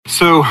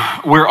So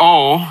we're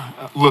all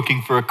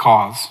looking for a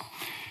cause.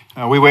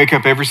 We wake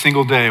up every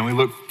single day and we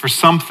look for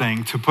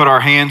something to put our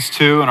hands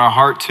to and our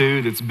heart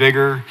to that's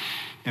bigger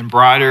and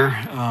brighter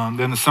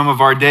than the sum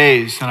of our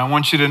days. And I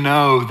want you to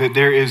know that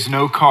there is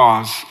no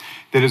cause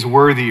that is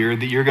worthier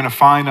that you're going to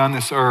find on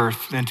this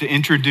earth than to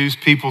introduce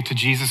people to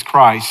Jesus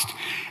Christ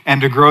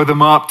and to grow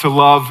them up to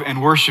love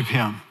and worship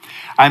him.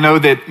 I know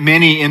that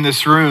many in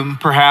this room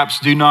perhaps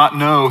do not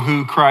know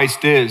who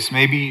Christ is.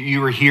 Maybe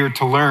you are here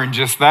to learn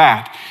just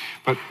that.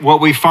 But what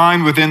we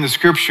find within the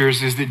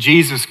scriptures is that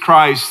Jesus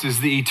Christ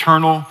is the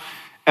eternal,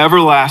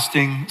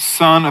 everlasting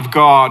Son of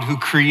God who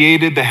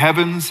created the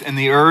heavens and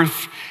the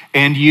earth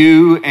and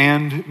you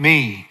and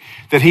me.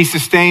 That he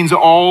sustains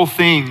all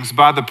things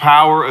by the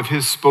power of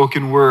his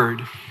spoken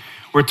word.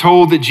 We're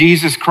told that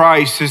Jesus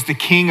Christ is the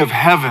King of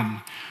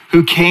heaven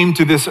who came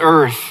to this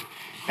earth.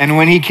 And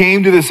when he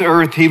came to this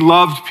earth, he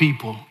loved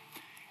people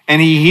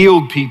and he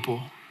healed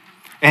people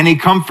and he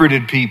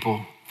comforted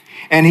people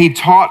and he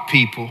taught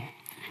people.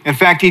 In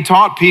fact, he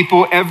taught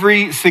people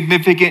every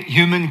significant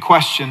human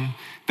question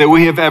that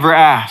we have ever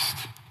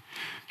asked.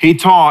 He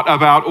taught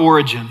about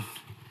origin.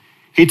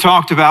 He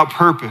talked about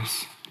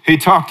purpose. He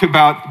talked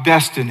about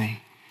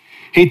destiny.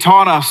 He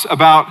taught us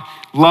about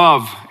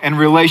love and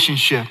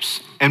relationships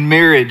and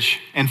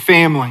marriage and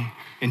family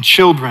and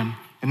children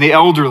and the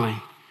elderly.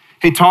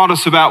 He taught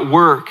us about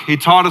work. He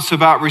taught us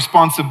about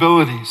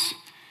responsibilities.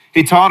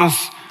 He taught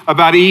us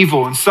about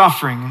evil and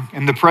suffering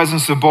and the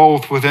presence of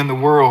both within the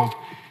world.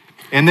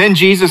 And then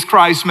Jesus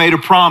Christ made a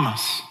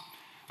promise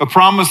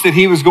that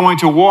he was going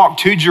to walk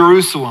to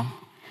Jerusalem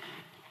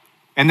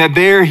and that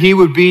there he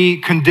would be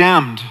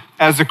condemned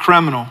as a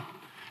criminal,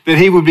 that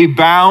he would be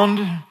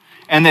bound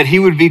and that he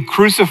would be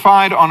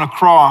crucified on a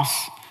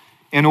cross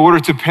in order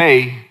to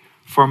pay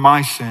for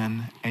my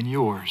sin and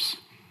yours.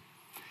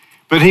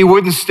 But he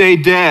wouldn't stay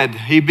dead.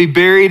 He'd be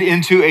buried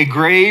into a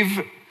grave,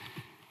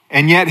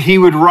 and yet he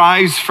would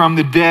rise from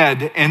the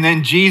dead. And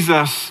then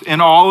Jesus, in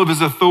all of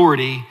his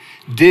authority,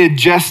 did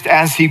just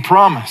as he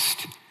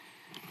promised.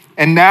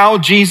 And now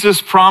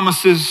Jesus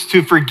promises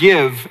to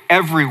forgive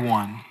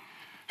everyone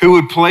who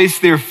would place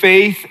their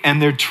faith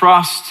and their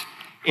trust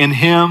in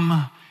him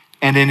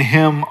and in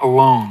him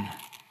alone.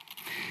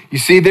 You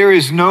see, there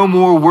is no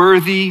more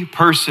worthy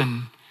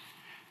person,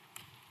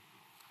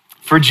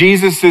 for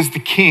Jesus is the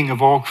King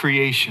of all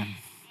creation,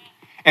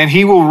 and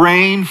he will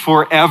reign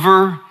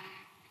forever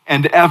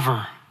and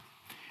ever.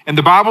 And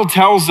the Bible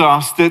tells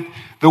us that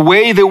the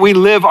way that we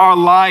live our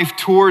life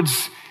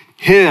towards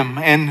him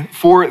and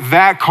for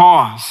that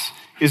cause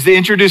is to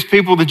introduce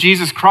people to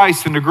Jesus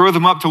Christ and to grow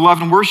them up to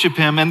love and worship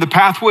him. And the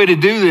pathway to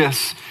do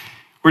this,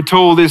 we're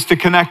told, is to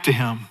connect to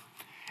him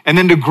and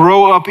then to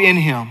grow up in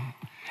him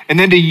and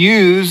then to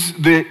use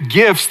the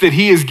gifts that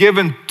he has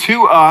given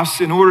to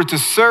us in order to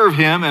serve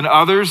him and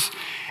others,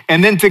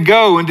 and then to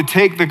go and to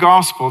take the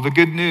gospel, the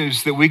good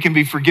news that we can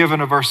be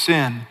forgiven of our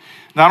sin,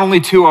 not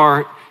only to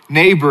our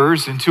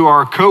neighbors and to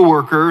our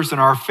coworkers and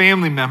our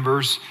family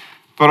members,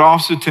 but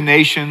also to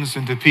nations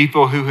and to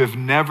people who have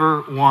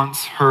never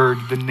once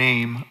heard the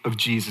name of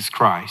Jesus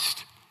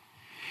Christ.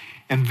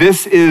 And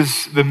this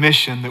is the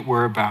mission that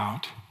we're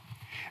about.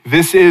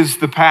 This is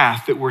the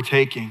path that we're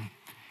taking.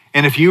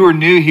 And if you are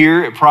new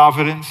here at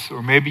Providence,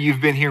 or maybe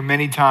you've been here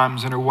many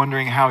times and are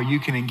wondering how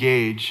you can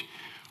engage,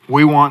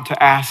 we want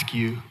to ask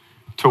you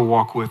to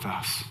walk with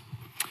us.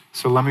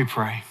 So let me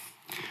pray.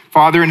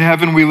 Father in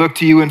heaven, we look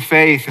to you in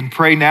faith and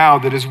pray now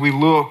that as we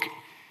look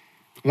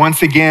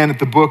once again at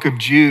the book of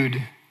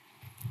Jude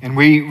and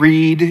we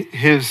read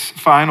his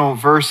final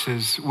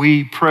verses,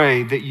 we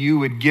pray that you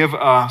would give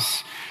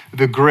us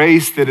the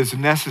grace that is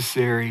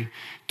necessary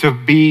to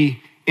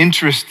be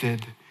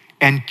interested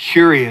and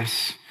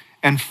curious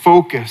and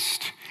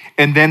focused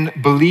and then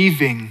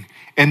believing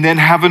and then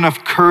have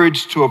enough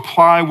courage to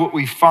apply what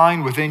we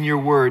find within your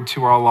word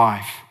to our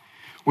life.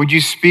 Would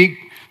you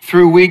speak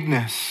through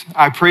weakness?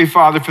 I pray,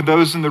 Father, for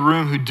those in the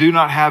room who do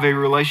not have a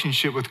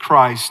relationship with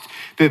Christ,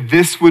 that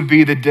this would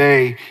be the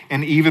day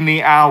and even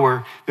the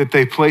hour that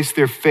they place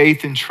their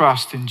faith and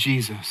trust in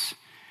Jesus.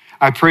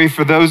 I pray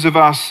for those of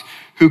us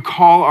who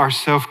call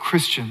ourselves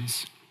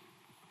Christians,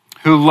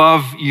 who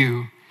love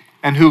you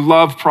and who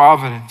love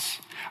Providence.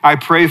 I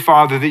pray,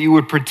 Father, that you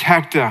would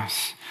protect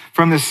us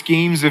from the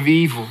schemes of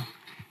evil,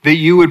 that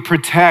you would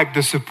protect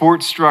the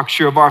support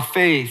structure of our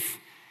faith.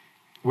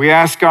 We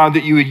ask, God,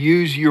 that you would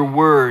use your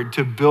word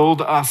to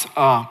build us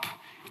up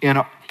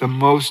in the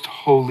most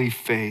holy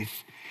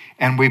faith.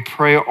 And we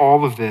pray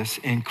all of this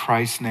in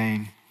Christ's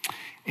name.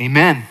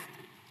 Amen.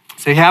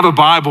 So you have a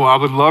Bible. I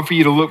would love for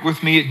you to look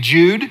with me at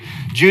Jude.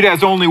 Jude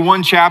has only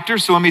one chapter,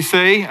 so let me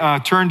say,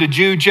 turn to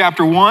Jude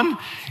chapter 1,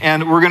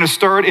 and we're going to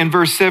start in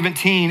verse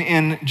 17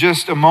 in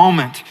just a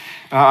moment.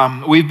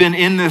 We've been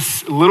in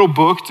this little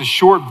book, it's a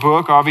short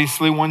book,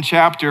 obviously one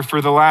chapter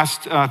for the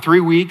last 3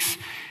 weeks,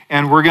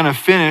 and we're going to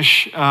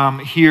finish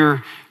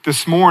here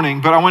this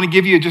morning. But I want to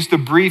give you just a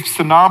brief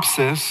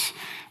synopsis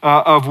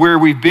of where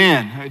we've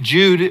been.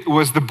 Jude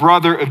was the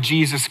brother of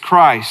Jesus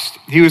Christ.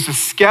 He was a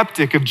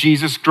skeptic of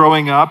Jesus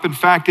growing up. In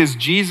fact, as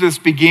Jesus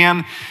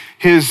began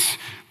his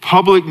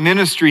public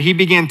ministry, he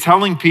began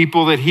telling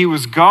people that he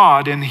was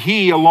God, and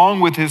he, along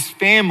with his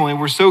family,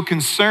 were so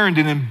concerned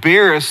and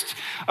embarrassed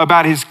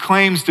about his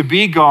claims to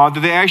be God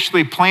that they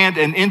actually planned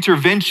an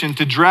intervention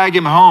to drag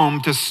him home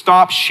to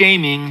stop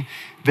shaming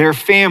their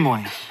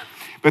family.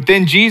 But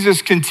then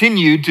Jesus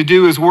continued to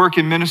do his work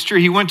in ministry.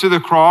 He went to the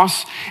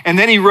cross, and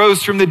then he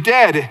rose from the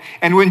dead.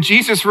 And when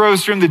Jesus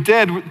rose from the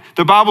dead,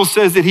 the Bible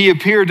says that he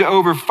appeared to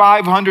over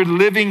 500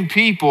 living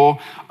people,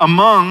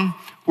 among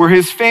were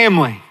his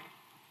family.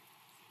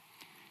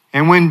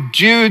 And when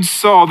Jude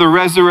saw the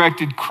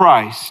resurrected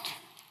Christ,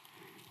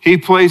 he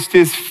placed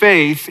his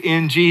faith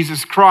in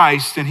Jesus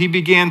Christ, and he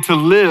began to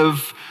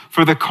live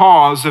for the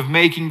cause of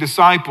making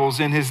disciples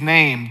in his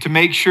name, to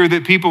make sure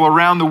that people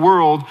around the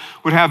world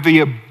would have the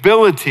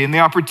ability and the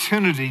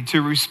opportunity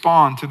to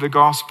respond to the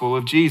gospel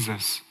of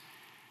Jesus.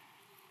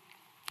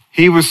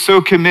 He was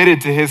so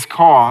committed to his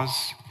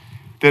cause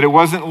that it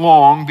wasn't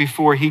long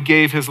before he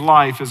gave his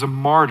life as a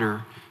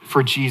martyr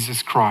for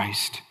Jesus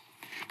Christ.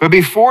 But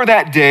before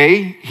that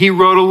day, he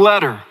wrote a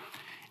letter.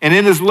 And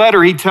in his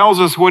letter, he tells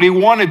us what he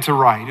wanted to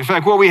write. In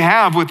fact, what we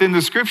have within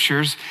the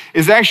scriptures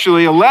is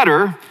actually a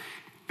letter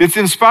that's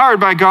inspired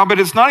by God,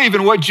 but it's not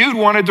even what Jude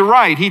wanted to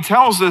write. He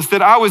tells us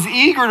that I was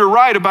eager to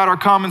write about our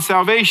common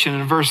salvation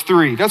in verse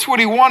 3. That's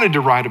what he wanted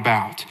to write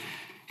about.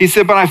 He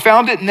said, but I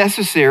found it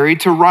necessary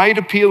to write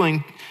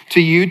appealing to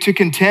you to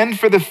contend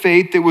for the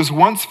faith that was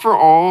once for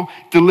all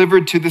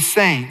delivered to the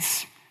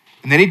saints.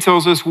 And then he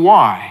tells us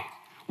why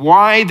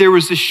there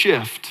was a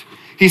shift.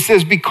 He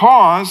says,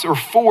 because or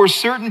for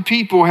certain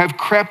people have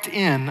crept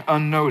in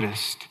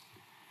unnoticed.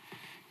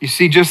 You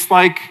see, just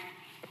like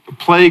a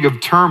plague of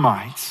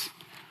termites,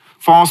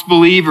 false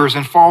believers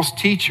and false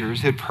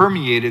teachers had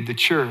permeated the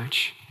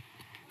church.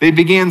 They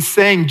began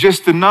saying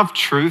just enough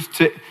truth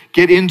to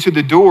get into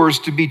the doors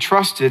to be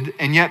trusted,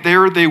 and yet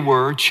there they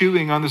were,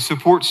 chewing on the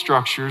support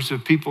structures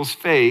of people's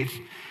faith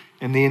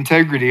and the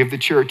integrity of the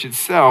church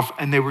itself,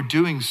 and they were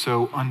doing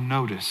so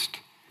unnoticed.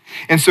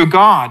 And so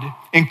God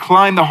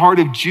inclined the heart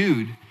of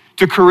Jude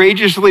to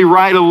courageously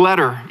write a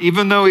letter.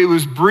 Even though it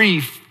was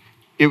brief,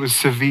 it was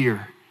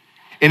severe.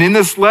 And in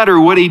this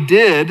letter, what he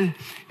did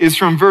is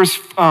from verse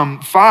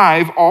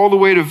 5 all the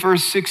way to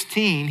verse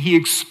 16, he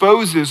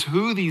exposes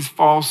who these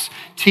false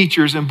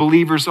teachers and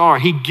believers are.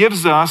 He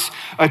gives us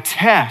a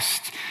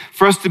test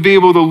for us to be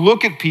able to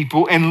look at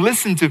people and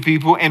listen to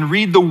people and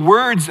read the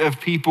words of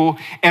people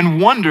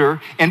and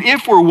wonder. And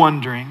if we're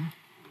wondering,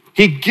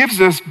 he gives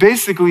us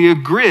basically a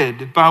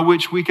grid by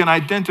which we can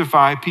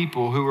identify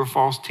people who are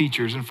false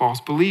teachers and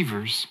false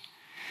believers.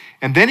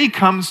 And then he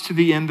comes to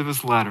the end of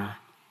his letter.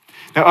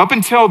 Now, up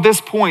until this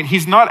point,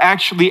 he's not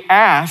actually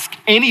asked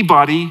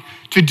anybody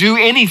to do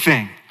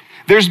anything.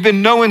 There's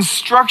been no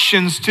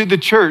instructions to the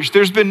church.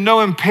 There's been no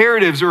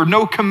imperatives or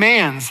no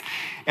commands.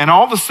 And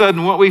all of a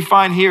sudden, what we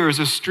find here is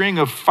a string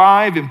of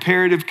 5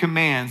 imperative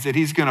commands that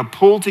he's going to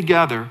pull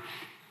together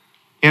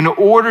in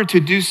order to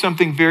do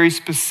something very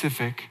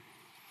specific.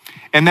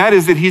 And that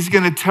is that he's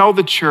going to tell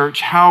the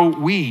church how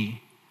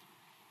we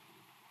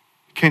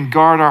can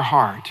guard our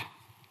heart.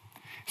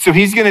 So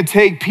he's going to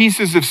take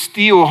pieces of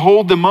steel,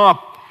 hold them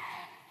up,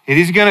 and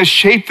he's going to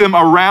shape them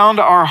around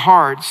our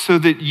hearts so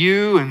that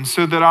you and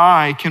so that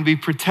I can be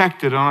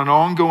protected on an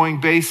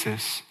ongoing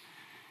basis.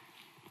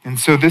 And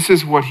so this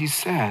is what he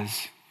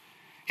says.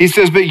 He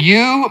says, but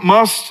you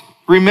must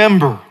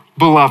remember,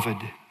 beloved,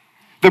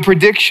 the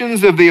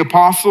predictions of the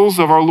apostles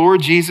of our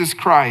Lord Jesus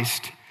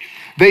Christ.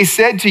 They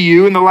said to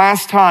you in the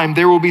last time,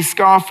 there will be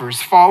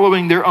scoffers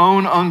following their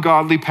own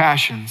ungodly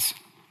passions.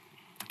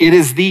 It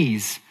is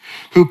these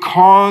who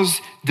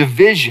cause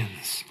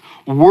divisions,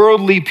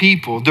 worldly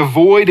people,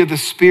 devoid of the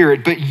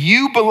Spirit. But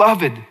you,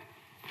 beloved,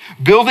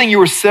 building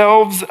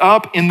yourselves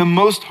up in the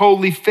most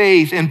holy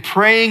faith and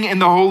praying in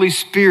the Holy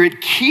Spirit,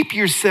 keep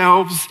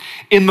yourselves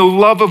in the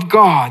love of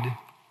God,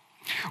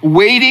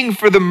 waiting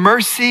for the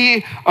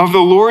mercy of the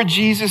Lord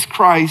Jesus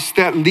Christ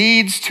that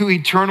leads to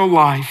eternal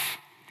life.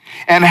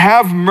 And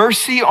have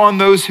mercy on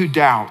those who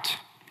doubt.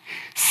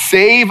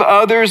 Save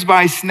others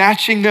by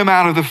snatching them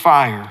out of the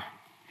fire.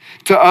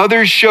 To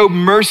others show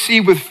mercy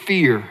with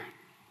fear,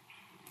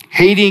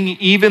 hating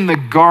even the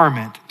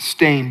garment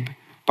stained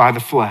by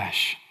the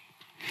flesh.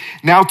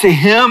 Now to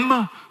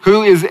him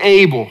who is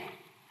able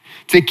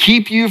to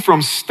keep you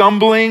from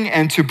stumbling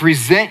and to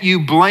present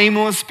you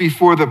blameless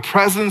before the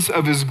presence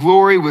of his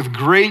glory with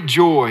great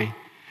joy,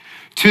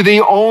 to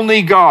the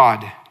only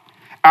God,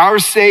 our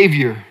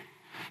Savior,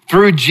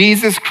 through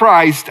Jesus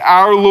Christ,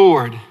 our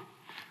Lord,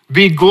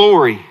 be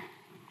glory,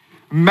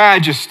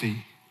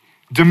 majesty,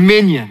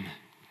 dominion,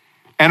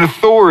 and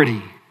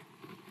authority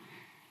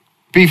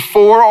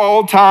before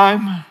all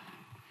time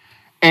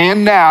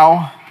and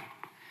now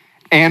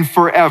and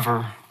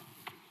forever.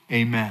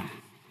 Amen.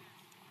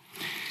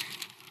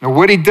 Now,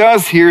 what he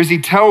does here is he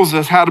tells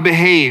us how to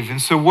behave.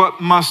 And so what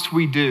must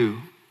we do?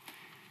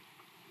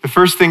 The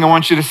first thing I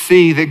want you to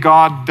see that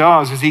God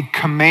does is he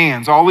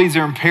commands. All these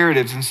are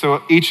imperatives. And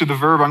so each of the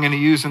verb I'm going to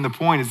use in the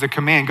point is the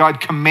command.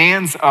 God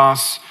commands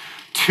us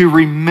to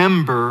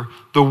remember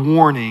the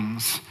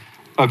warnings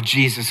of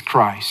Jesus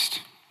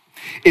Christ.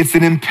 It's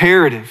an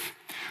imperative.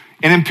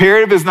 An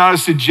imperative is not a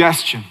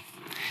suggestion.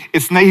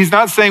 He's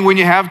not saying when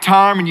you have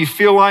time and you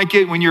feel like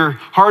it, when your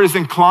heart is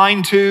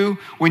inclined to,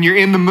 when you're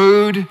in the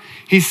mood.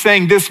 He's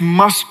saying this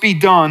must be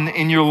done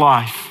in your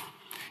life.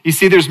 You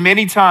see, there's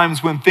many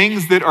times when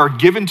things that are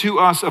given to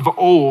us of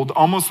old,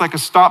 almost like a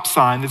stop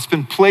sign that's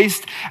been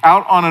placed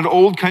out on an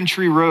old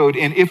country road,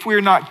 and if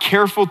we're not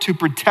careful to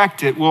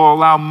protect it, we'll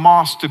allow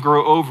moss to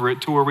grow over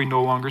it to where we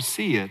no longer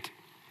see it.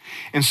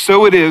 And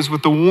so it is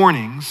with the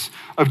warnings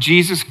of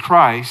Jesus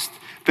Christ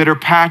that are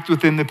packed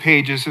within the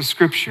pages of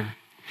Scripture.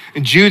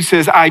 And Jude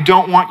says, I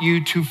don't want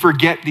you to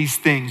forget these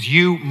things.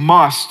 You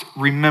must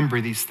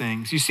remember these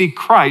things. You see,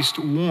 Christ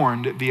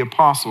warned the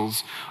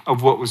apostles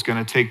of what was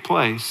going to take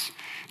place.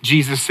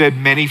 Jesus said,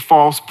 many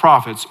false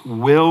prophets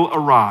will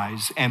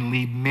arise and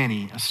lead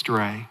many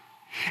astray.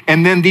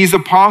 And then these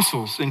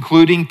apostles,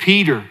 including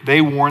Peter, they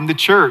warned the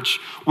church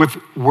with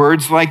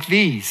words like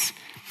these.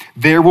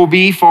 There will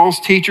be false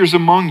teachers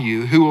among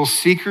you who will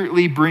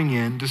secretly bring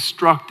in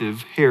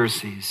destructive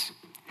heresies.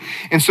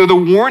 And so the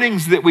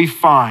warnings that we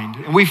find,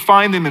 and we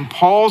find them in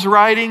Paul's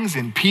writings,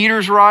 in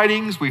Peter's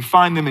writings, we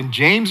find them in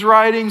James'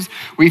 writings,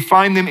 we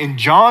find them in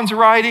John's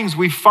writings,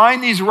 we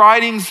find these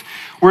writings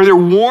where they're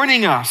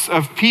warning us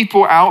of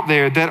people out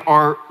there that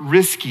are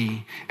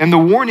risky. And the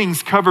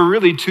warnings cover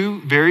really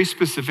two very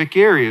specific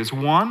areas.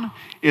 One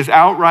is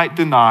outright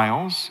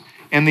denials,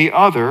 and the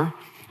other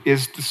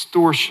is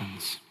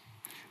distortions.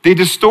 The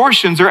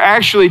distortions are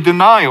actually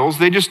denials.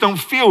 They just don't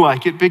feel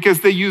like it because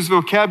they use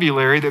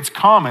vocabulary that's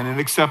common and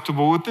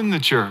acceptable within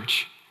the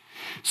church.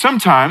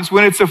 Sometimes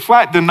when it's a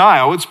flat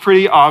denial, it's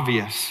pretty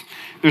obvious.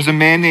 There's a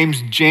man named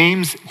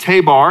James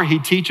Tabar. He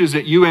teaches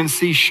at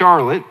UNC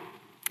Charlotte,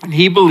 and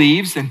he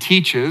believes and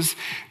teaches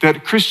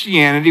that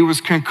Christianity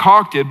was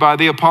concocted by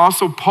the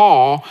Apostle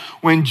Paul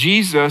when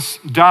Jesus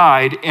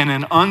died in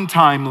an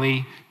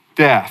untimely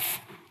death.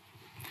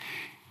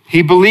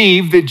 He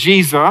believed that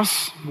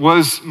Jesus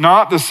was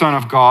not the Son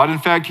of God. In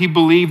fact, he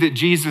believed that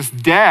Jesus'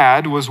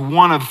 dad was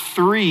one of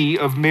three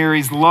of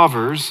Mary's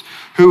lovers,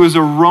 who was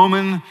a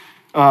Roman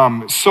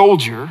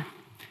soldier,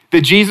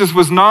 that Jesus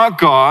was not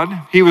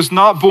God, he was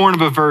not born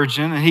of a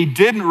virgin, and he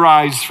didn't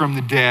rise from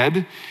the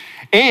dead,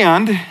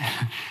 and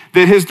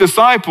that his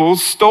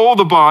disciples stole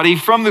the body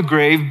from the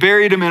grave,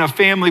 buried him in a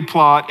family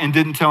plot, and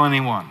didn't tell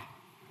anyone.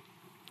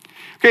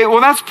 Okay,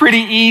 well, that's pretty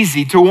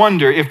easy to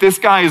wonder if this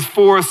guy is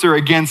for us or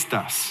against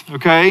us,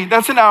 okay?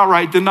 That's an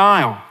outright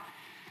denial.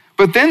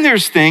 But then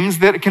there's things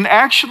that can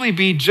actually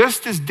be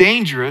just as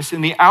dangerous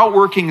in the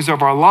outworkings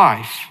of our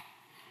life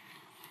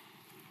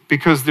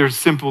because there's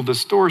simple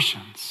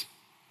distortions.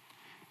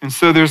 And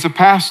so there's a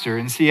pastor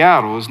in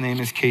Seattle. His name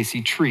is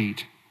Casey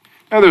Treat.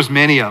 Now, there's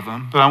many of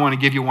them, but I want to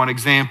give you one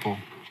example.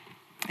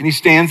 And he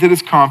stands at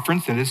his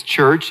conference at his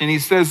church, and he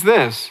says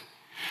this: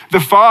 the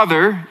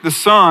Father, the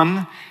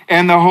Son,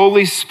 and the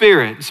Holy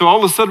Spirit. So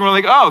all of a sudden we're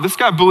like, oh, this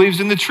guy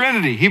believes in the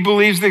Trinity. He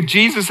believes that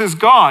Jesus is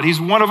God.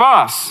 He's one of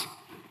us.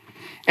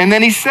 And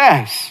then he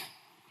says,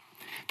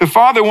 the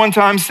Father one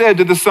time said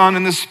to the Son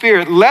and the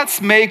Spirit, let's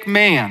make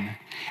man,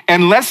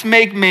 and let's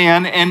make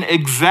man an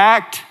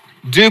exact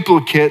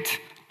duplicate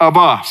of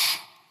us.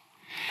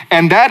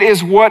 And that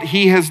is what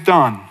he has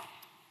done.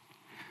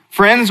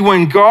 Friends,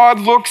 when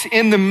God looks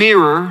in the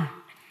mirror,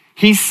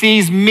 he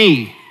sees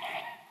me.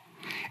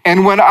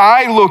 And when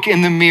I look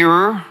in the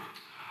mirror,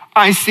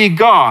 I see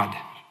God.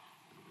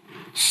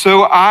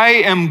 So I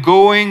am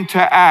going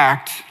to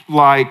act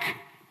like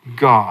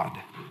God.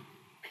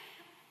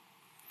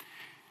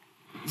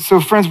 So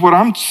friends, what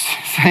I'm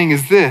saying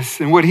is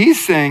this, and what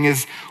he's saying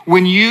is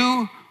when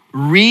you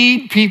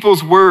read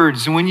people's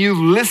words and when you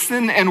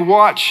listen and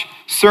watch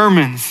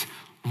sermons,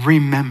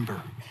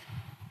 remember.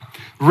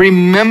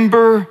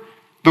 Remember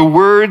the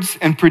words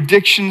and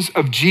predictions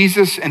of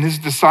Jesus and his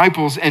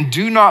disciples, and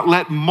do not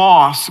let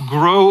moss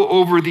grow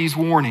over these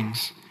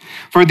warnings.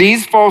 For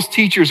these false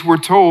teachers, we're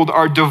told,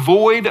 are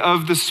devoid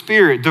of the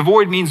Spirit.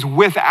 Devoid means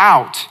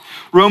without.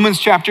 Romans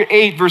chapter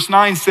 8, verse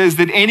 9 says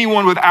that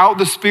anyone without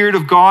the Spirit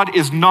of God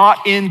is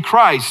not in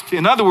Christ.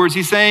 In other words,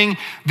 he's saying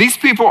these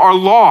people are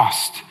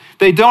lost.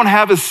 They don't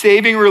have a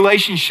saving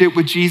relationship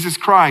with Jesus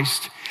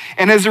Christ.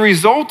 And as a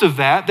result of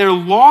that, their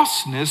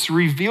lostness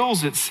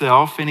reveals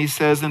itself, and he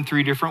says in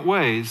three different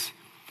ways.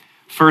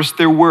 First,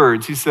 their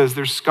words. He says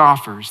they're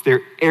scoffers.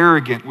 They're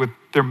arrogant with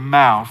their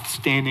mouth,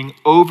 standing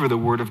over the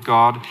word of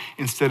God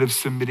instead of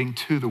submitting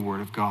to the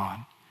word of God.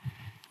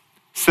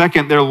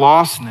 Second, their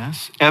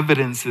lostness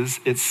evidences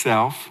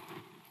itself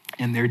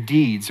in their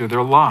deeds or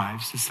their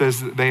lives. It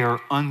says that they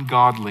are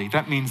ungodly.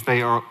 That means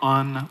they are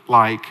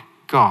unlike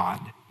God.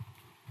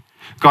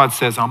 God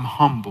says, I'm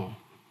humble,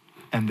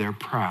 and they're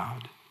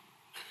proud.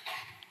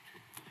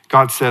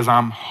 God says,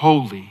 I'm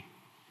holy,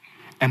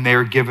 and they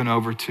are given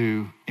over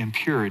to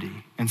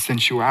impurity and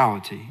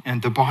sensuality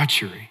and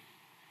debauchery.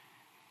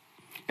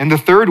 And the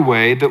third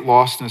way that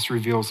lostness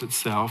reveals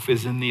itself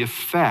is in the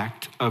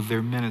effect of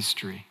their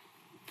ministry.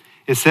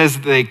 It says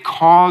that they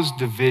cause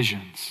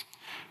divisions.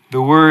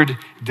 The word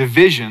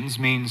divisions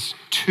means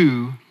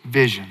two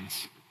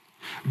visions.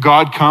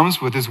 God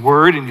comes with his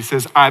word and he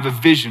says, I have a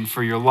vision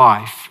for your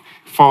life.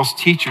 False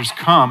teachers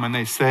come and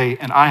they say,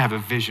 and I have a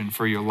vision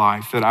for your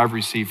life that I've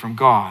received from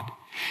God.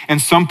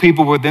 And some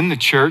people within the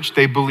church,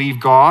 they believe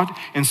God.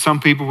 And some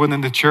people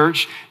within the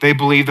church, they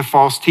believe the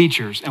false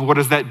teachers. And what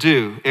does that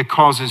do? It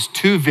causes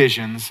two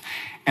visions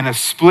and a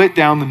split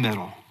down the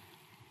middle.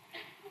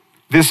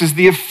 This is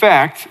the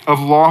effect of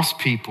lost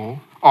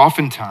people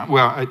oftentimes.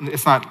 Well,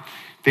 it's not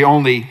the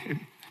only.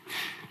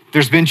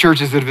 There's been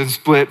churches that have been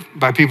split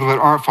by people that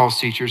aren't false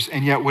teachers.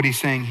 And yet what he's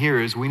saying here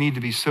is we need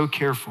to be so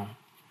careful.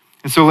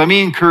 And so let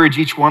me encourage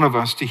each one of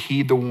us to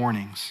heed the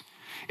warnings.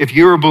 If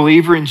you're a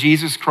believer in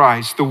Jesus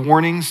Christ, the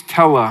warnings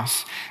tell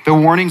us, the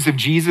warnings of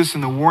Jesus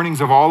and the warnings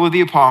of all of the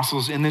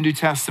apostles in the New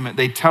Testament,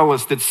 they tell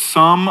us that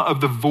some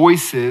of the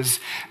voices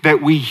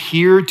that we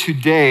hear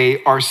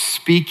today are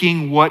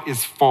speaking what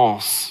is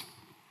false.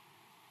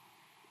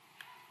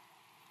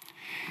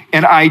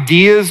 And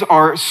ideas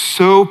are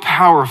so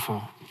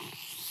powerful.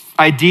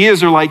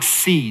 Ideas are like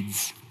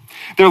seeds.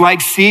 They're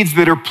like seeds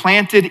that are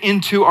planted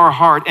into our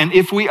heart. And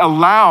if we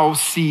allow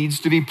seeds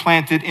to be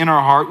planted in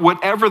our heart,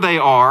 whatever they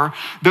are,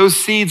 those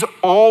seeds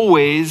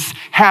always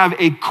have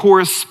a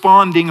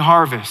corresponding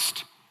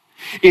harvest.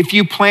 If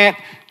you plant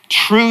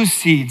true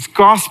seeds,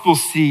 gospel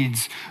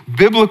seeds,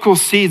 biblical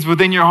seeds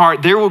within your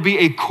heart, there will be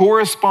a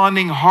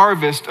corresponding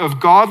harvest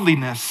of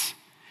godliness.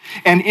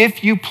 And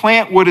if you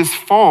plant what is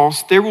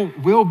false, there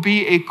will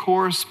be a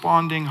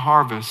corresponding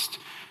harvest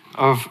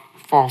of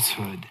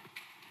falsehood.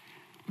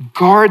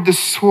 Guard the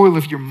soil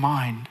of your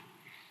mind.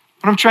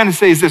 What I'm trying to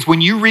say is this: when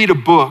you read a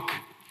book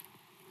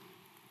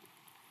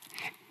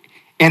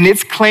and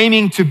it's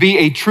claiming to be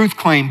a truth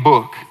claim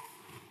book,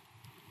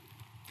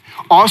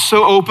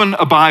 also open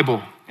a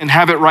Bible and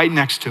have it right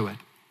next to it.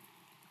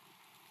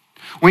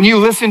 When you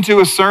listen to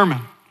a sermon,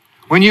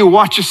 when you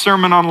watch a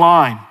sermon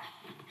online,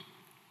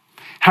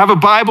 have a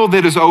Bible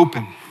that is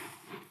open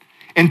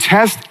and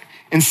test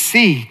and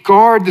see,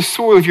 guard the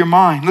soil of your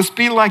mind. Let's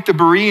be like the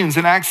Bereans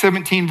in Acts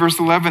 17, verse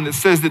 11, that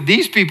says that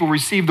these people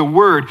received the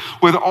word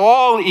with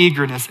all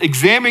eagerness,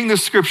 examining the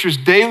scriptures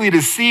daily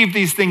to see if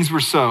these things were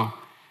so.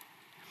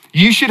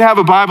 You should have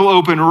a Bible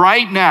open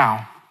right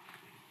now,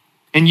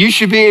 and you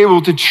should be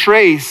able to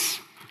trace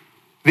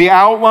the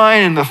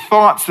outline and the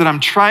thoughts that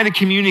I'm trying to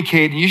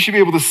communicate, and you should be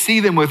able to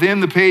see them within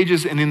the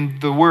pages and in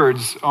the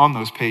words on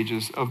those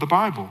pages of the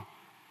Bible.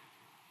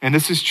 And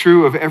this is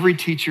true of every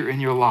teacher in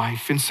your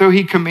life. And so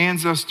he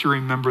commands us to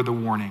remember the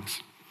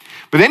warnings.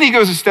 But then he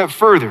goes a step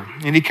further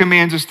and he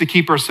commands us to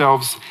keep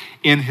ourselves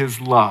in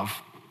his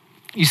love.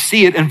 You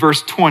see it in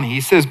verse 20. He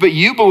says, but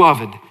you,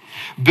 beloved,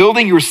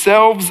 building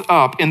yourselves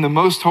up in the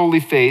most holy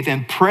faith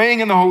and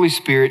praying in the Holy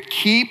Spirit,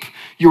 keep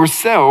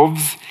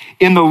yourselves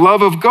in the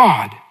love of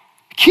God.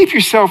 Keep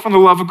yourself in the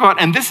love of God.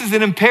 And this is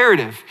an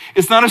imperative.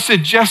 It's not a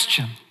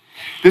suggestion.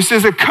 This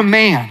is a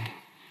command.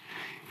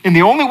 And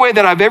the only way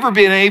that I've ever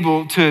been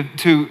able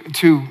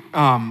to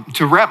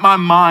wrap my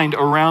mind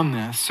around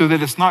this so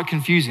that it's not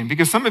confusing,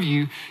 because some of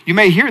you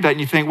may hear that and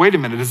you think, wait a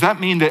minute, does that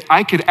mean that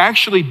I could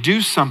actually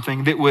do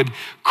something that would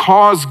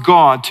cause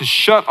God to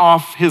shut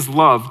off his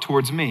love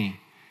towards me?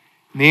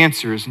 And the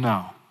answer is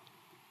no.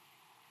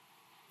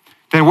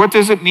 Then what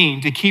does it mean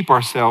to keep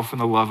ourselves in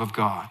the love of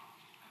God?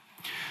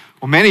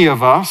 Well, many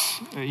of us,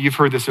 you've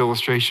heard this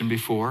illustration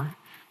before,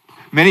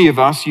 many of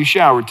us, you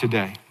showered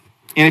today.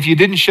 And if you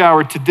didn't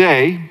shower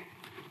today,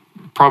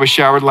 probably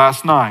showered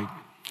last night.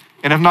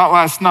 And if not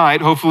last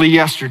night, hopefully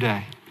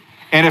yesterday.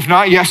 And if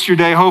not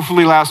yesterday,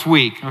 hopefully last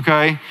week,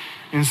 okay?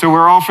 And so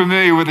we're all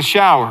familiar with a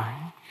shower.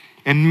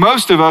 And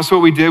most of us,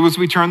 what we did was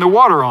we turned the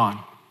water on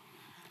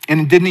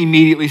and didn't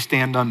immediately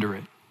stand under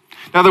it.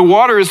 Now the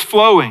water is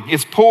flowing,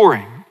 it's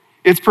pouring.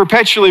 It's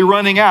perpetually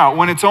running out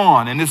when it's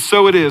on, and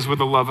so it is with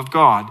the love of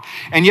God.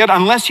 And yet,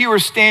 unless you are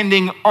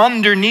standing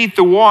underneath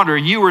the water,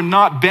 you are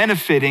not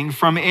benefiting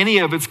from any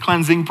of its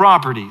cleansing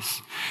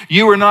properties.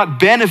 You are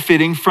not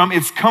benefiting from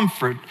its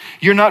comfort.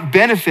 You're not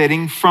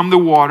benefiting from the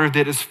water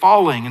that is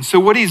falling. And so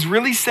what he's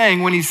really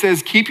saying when he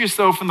says, keep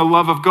yourself in the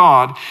love of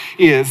God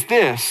is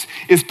this,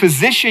 is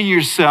position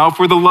yourself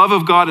where the love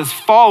of God is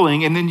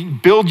falling and then you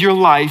build your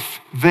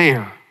life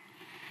there.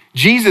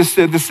 Jesus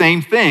said the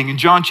same thing in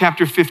John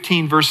chapter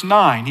 15, verse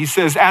 9. He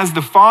says, as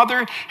the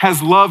Father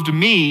has loved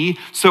me,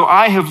 so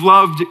I have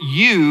loved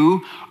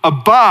you.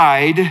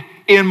 Abide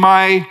in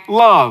my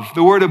love.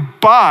 The word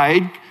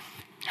abide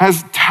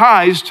has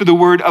ties to the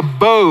word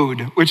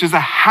abode, which is a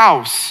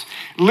house.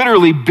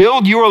 Literally,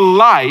 build your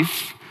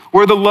life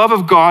where the love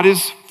of God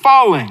is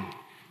falling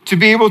to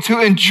be able to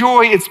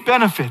enjoy its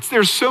benefits.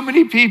 There's so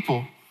many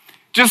people,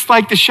 just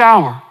like the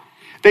shower.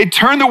 They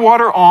turn the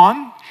water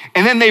on,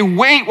 and then they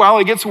wait while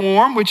it gets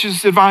warm, which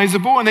is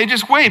advisable, and they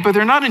just wait, but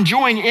they're not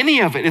enjoying any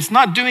of it. It's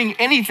not doing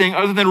anything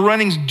other than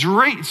running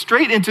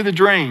straight into the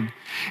drain.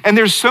 And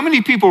there's so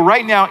many people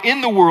right now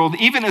in the world,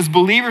 even as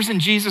believers in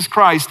Jesus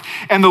Christ,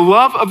 and the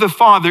love of the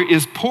Father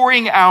is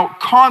pouring out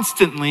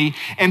constantly,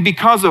 and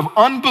because of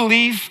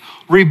unbelief,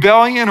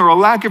 rebellion, or a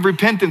lack of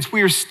repentance,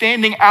 we are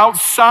standing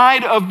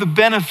outside of the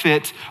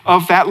benefit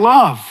of that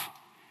love.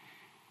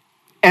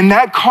 And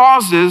that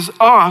causes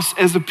us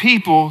as a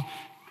people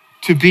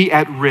to be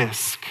at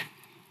risk.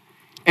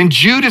 And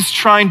Jude is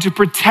trying to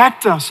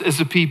protect us as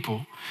a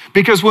people,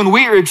 because when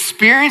we are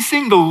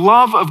experiencing the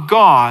love of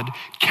God,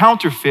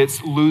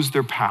 counterfeits lose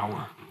their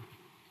power.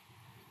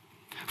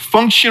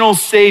 Functional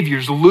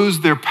saviors lose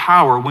their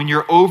power when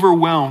you're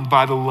overwhelmed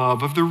by the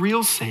love of the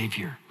real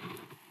Savior.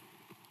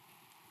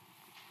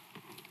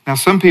 Now,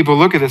 some people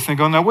look at this and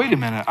go, now, wait a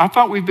minute. I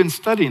thought we've been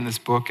studying this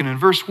book. And in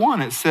verse 1,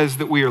 it says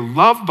that we are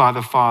loved by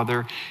the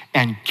Father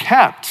and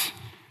kept.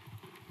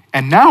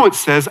 And now it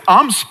says,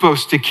 I'm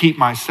supposed to keep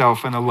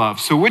myself in the love.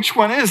 So which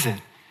one is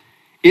it?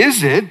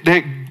 Is it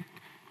that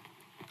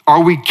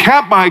are we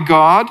kept by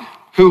God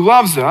who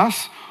loves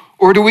us,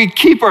 or do we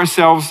keep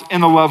ourselves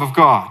in the love of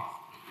God?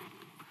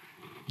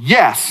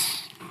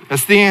 Yes,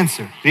 that's the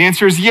answer. The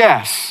answer is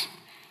yes.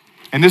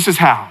 And this is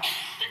how.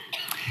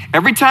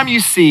 Every time you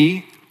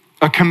see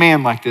a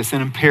command like this,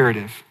 an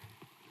imperative,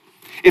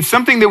 it's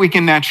something that we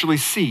can naturally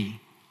see.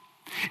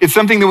 It's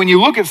something that when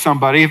you look at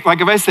somebody, if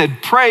I said,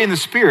 pray in the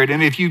Spirit,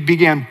 and if you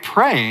began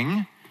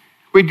praying,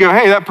 we'd go,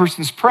 hey, that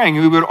person's praying,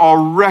 and we would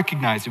all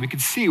recognize it. We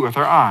could see it with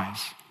our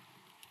eyes.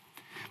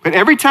 But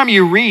every time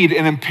you read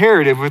an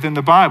imperative within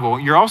the Bible,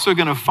 you're also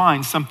going to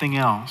find something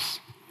else.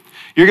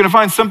 You're going to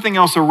find something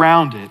else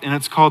around it, and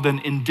it's called an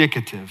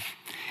indicative.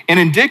 An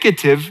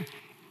indicative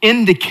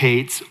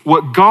indicates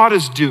what God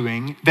is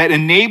doing that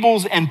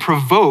enables and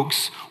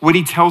provokes what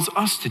he tells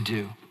us to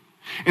do.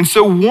 And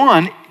so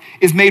one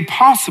is made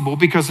possible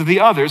because of the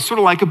other. It's sort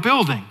of like a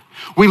building.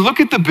 We look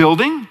at the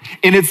building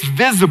and it's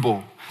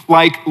visible,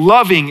 like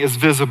loving is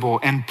visible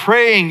and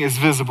praying is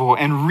visible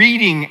and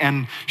reading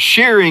and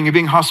sharing and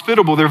being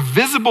hospitable. They're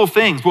visible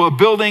things. Well, a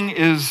building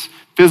is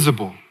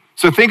visible.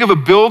 So think of a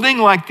building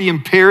like the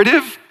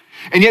imperative,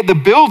 and yet the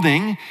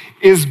building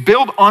is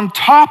built on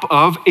top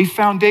of a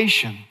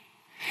foundation.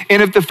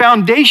 And if the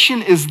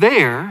foundation is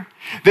there,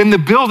 then the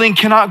building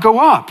cannot go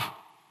up.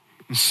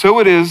 And so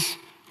it is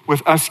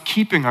with us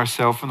keeping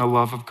ourselves in the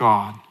love of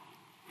God.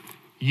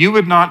 You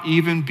would not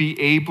even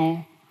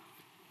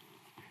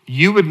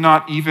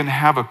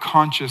have a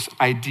conscious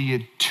idea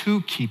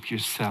to keep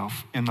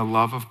yourself in the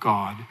love of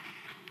God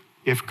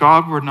if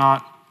God were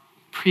not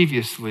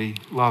previously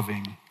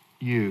loving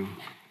you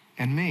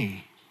and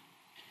me.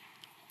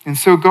 And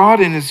so God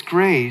in his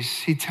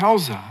grace, he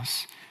tells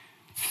us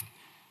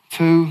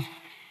to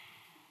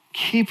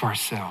keep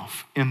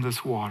ourselves in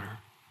this water.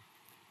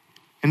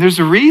 And there's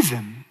a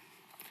reason.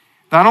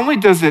 Not only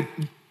does it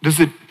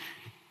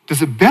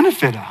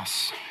benefit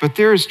us, but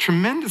there is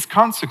tremendous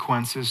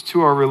consequences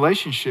to our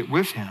relationship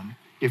with him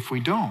if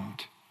we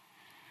don't.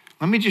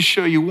 Let me just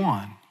show you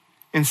one.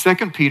 In 2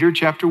 Peter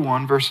chapter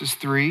 1, verses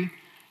 3,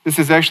 this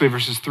is actually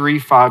verses 3,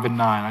 5, and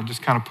 9. I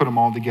just kind of put them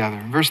all together.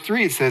 In verse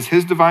 3, it says,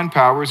 his divine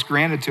power is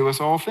granted to us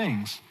all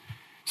things.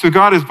 So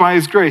God is, by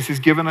his grace, has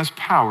given us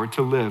power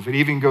to live. It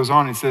even goes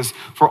on, it says,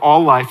 for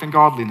all life and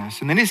godliness.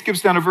 And then he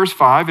skips down to verse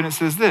 5, and it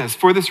says this,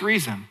 for this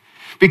reason,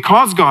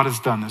 because God has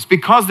done this,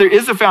 because there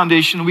is a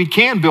foundation, we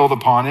can build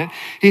upon it.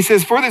 He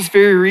says, for this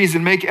very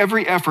reason, make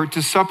every effort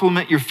to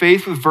supplement your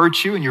faith with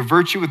virtue, and your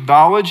virtue with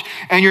knowledge,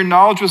 and your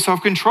knowledge with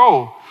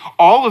self-control.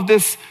 All of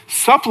this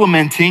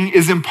supplementing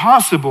is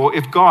impossible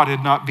if God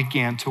had not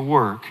began to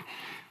work.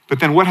 But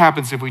then what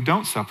happens if we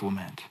don't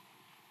supplement?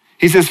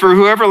 He says, for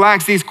whoever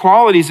lacks these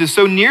qualities is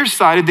so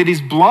nearsighted that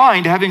he's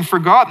blind, having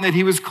forgotten that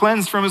he was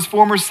cleansed from his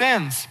former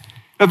sins.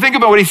 Now think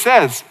about what he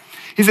says.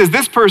 He says,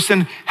 this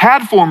person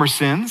had former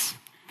sins.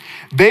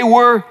 They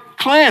were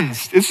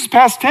cleansed. This is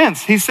past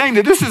tense. He's saying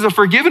that this is a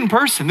forgiven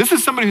person. This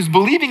is somebody who's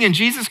believing in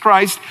Jesus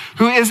Christ,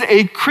 who is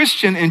a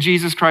Christian in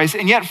Jesus Christ.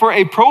 And yet for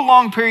a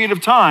prolonged period of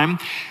time,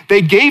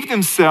 they gave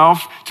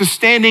themselves to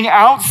standing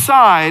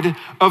outside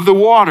of the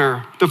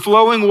water, the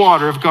flowing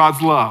water of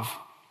God's love.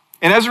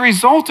 And as a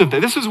result of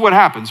that, this is what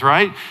happens,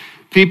 right?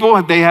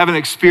 People, they have an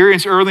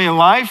experience early in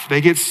life. They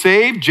get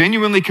saved,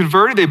 genuinely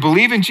converted. They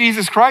believe in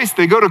Jesus Christ.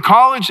 They go to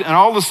college, and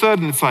all of a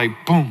sudden it's like,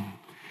 boom.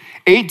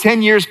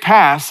 8-10 years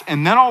pass,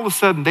 and then all of a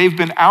sudden they've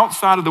been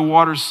outside of the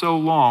water so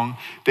long,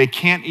 they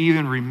can't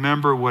even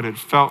remember what it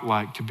felt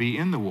like to be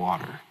in the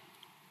water.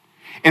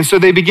 And so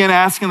they begin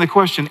asking the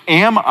question,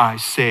 am I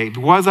saved?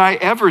 Was I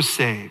ever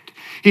saved?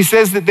 He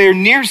says that they're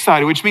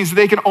nearsighted, which means that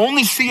they can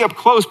only see up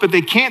close, but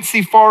they can't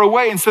see far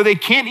away. And so they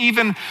can't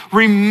even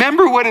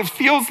remember what it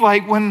feels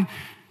like when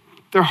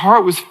their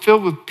heart was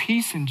filled with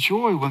peace and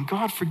joy, when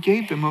God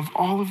forgave them of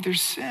all of their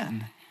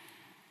sin.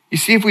 You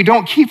see, if we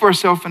don't keep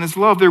ourselves in his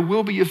love, there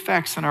will be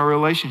effects in our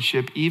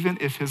relationship, even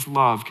if his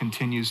love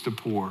continues to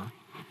pour.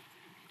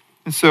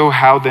 And so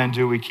how then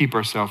do we keep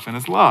ourselves in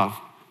his love?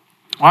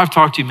 Well, I've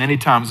talked to you many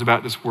times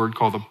about this word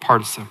called a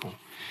participle.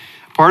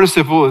 A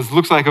participle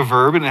looks like a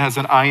verb, and it has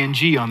an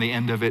ing on the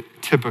end of it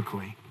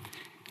typically.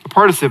 A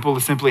participle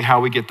is simply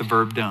how we get the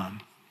verb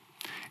done.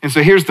 And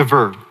so here's the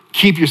verb.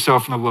 Keep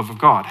yourself in the love of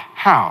God.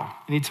 How?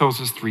 And he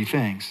tells us 3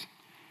 things.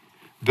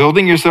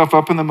 Building yourself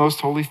up in the most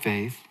holy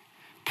faith,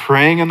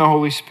 praying in the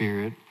Holy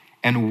Spirit,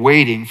 and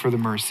waiting for the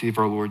mercy of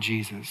our Lord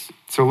Jesus.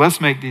 So let's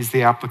make these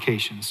the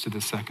applications to the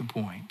second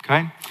point,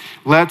 okay?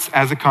 Let's,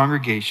 as a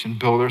congregation,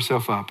 build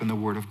ourselves up in the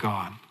Word of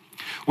God.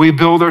 We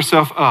build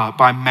ourselves up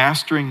by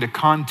mastering the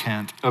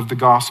content of the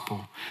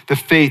gospel, the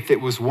faith that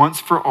was once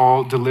for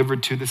all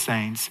delivered to the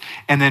saints,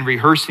 and then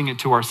rehearsing it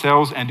to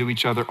ourselves and to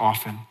each other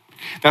often.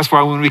 That's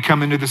why when we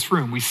come into this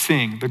room, we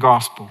sing the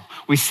gospel.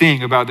 We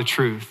sing about the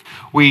truth.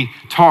 We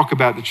talk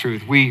about the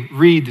truth. We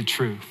read the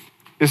truth.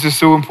 This is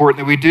so important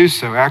that we do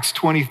so. Acts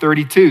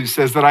 20:32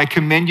 says that I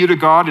commend you to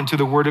God and to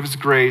the word of his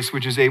grace,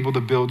 which is able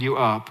to build you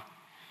up.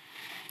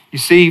 You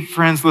see,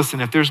 friends,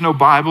 listen, if there's no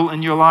Bible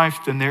in your life,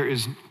 then there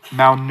is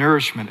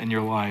malnourishment in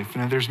your life.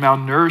 And if there's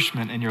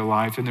malnourishment in your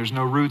life, then there's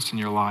no roots in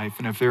your life.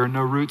 And if there are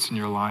no roots in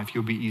your life,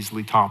 you'll be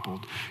easily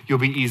toppled. You'll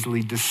be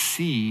easily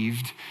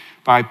deceived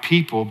by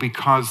people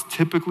because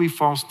typically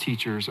false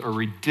teachers are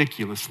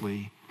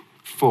ridiculously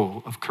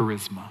full of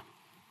charisma.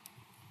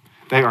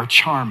 They are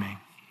charming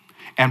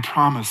and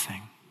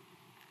promising.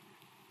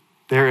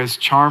 They're as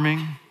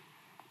charming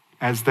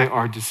as they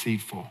are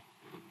deceitful.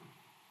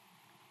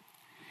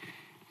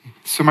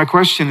 So my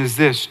question is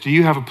this: do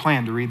you have a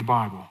plan to read the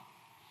Bible?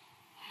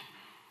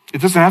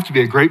 It doesn't have to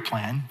be a great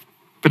plan,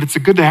 but it's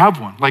good to have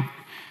one. Like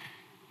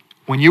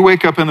when you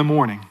wake up in the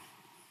morning,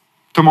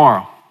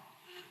 tomorrow,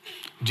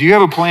 do you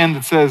have a plan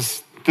that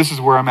says, this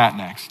is where I'm at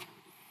next?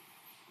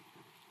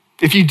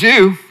 If you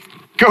do,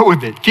 go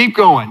with it. Keep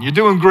going. You're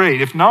doing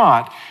great. If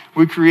not,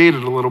 we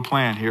created a little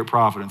plan here at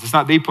Providence. It's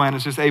not the plan,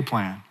 it's just a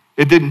plan.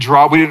 It didn't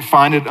drop. We didn't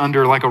find it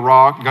under like a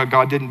rock.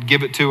 God didn't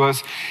give it to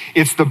us.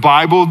 It's the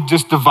Bible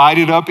just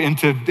divided up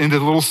into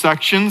little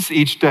sections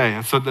each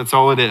day. That's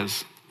all it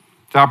is.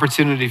 The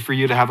opportunity for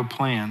you to have a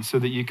plan so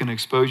that you can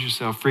expose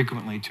yourself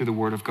frequently to the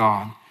Word of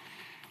God.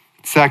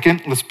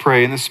 Second, let's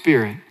pray in the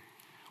Spirit.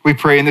 We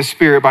pray in the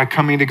Spirit by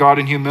coming to God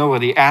in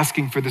humility,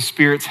 asking for the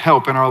Spirit's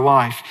help in our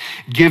life,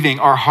 giving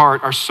our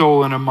heart, our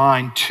soul, and our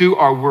mind to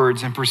our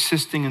words and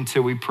persisting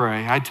until we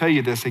pray. I tell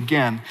you this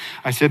again,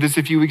 I said this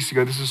a few weeks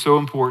ago, this is so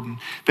important.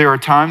 There are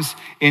times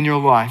in your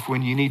life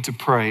when you need to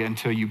pray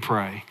until you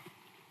pray.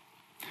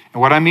 And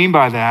what I mean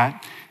by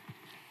that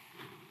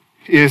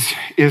is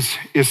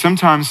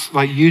sometimes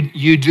like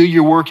you do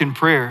your work in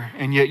prayer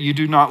and yet you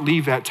do not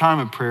leave that time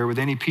of prayer with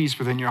any peace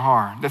within your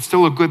heart. That's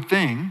still a good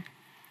thing.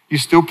 You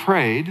still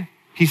prayed.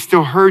 He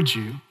still heard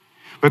you.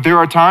 But there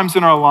are times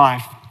in our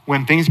life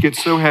when things get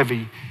so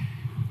heavy.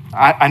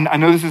 I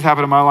know this has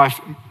happened in my life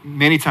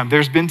many times.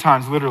 There's been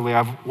times, literally,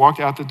 I've walked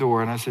out the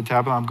door and I said,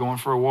 Tabitha, I'm going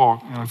for a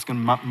walk.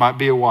 Might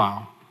be a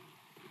while.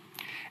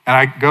 And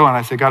I go and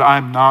I say, God,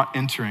 I'm not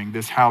entering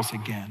this house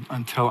again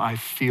until I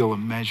feel a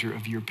measure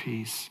of your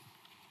peace.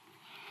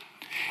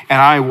 And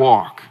I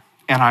walk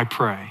and I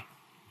pray.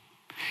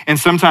 And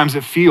sometimes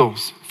it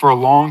feels for a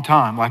long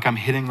time like I'm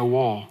hitting the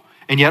wall.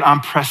 And yet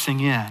I'm pressing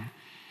in.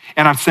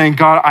 And I'm saying,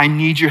 God, I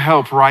need your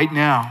help right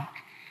now.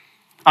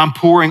 I'm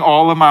pouring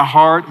all of my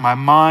heart, my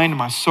mind,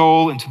 my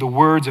soul into the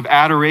words of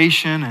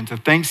adoration, into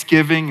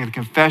thanksgiving and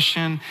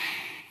confession,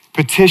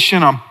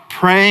 petition. I'm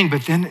praying,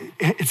 but then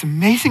it's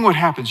amazing what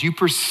happens. You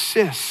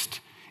persist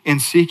in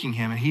seeking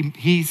him. And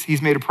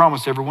he's made a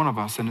promise to every one of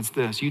us, and it's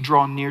this: you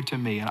draw near to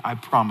me, and I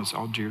promise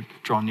I'll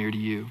draw near to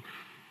you.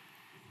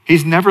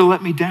 He's never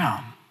let me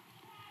down.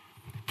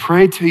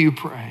 Pray till you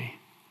pray.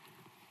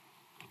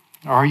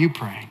 Are you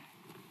praying?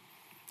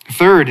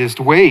 Third is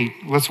to wait.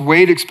 Let's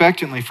wait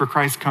expectantly for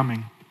Christ's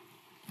coming.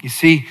 You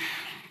see,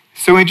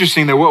 so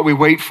interesting that what we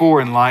wait for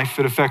in life,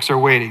 it affects our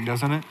waiting,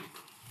 doesn't it?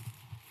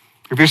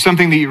 If there's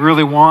something that you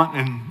really want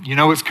and you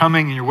know it's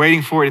coming and you're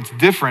waiting for it, it's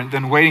different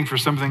than waiting for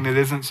something that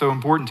isn't so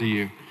important to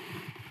you.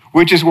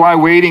 Which is why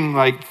waiting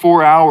like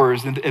 4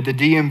 hours at the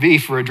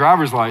DMV for a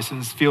driver's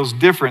license feels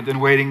different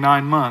than waiting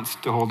 9 months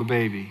to hold a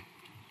baby.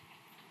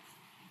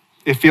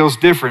 It feels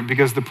different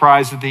because the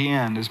prize at the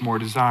end is more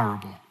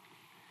desirable.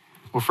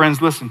 Well,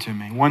 friends, listen to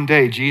me. One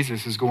day,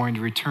 Jesus is going to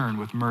return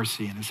with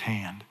mercy in his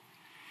hand.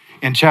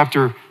 In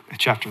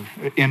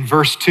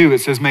verse 2,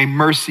 it says, may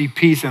mercy,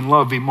 peace, and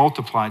love be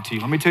multiplied to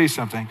you. Let me tell you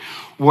something.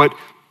 What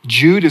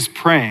Jude is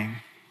praying,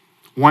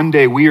 one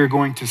day we are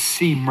going to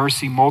see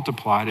mercy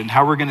multiplied. And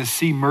how we're going to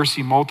see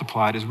mercy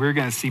multiplied is we're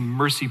going to see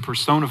mercy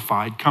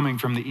personified coming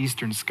from the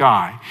eastern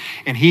sky.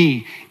 And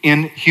he,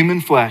 in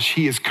human flesh,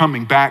 he is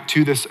coming back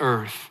to this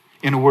earth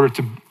in order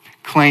to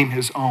claim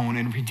his own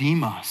and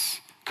redeem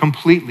us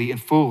completely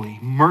and fully.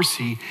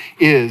 Mercy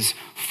is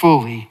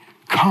fully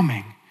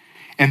coming.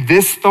 And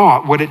this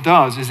thought, what it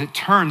does is it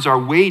turns our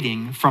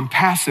waiting from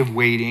passive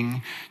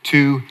waiting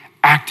to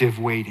active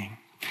waiting.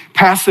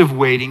 Passive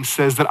waiting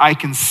says that I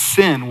can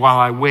sin while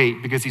I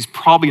wait because he's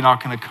probably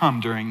not going to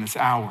come during this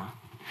hour.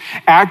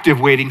 Active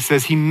waiting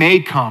says he may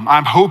come.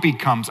 I hope he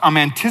comes. I'm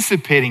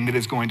anticipating that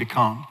it's going to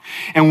come.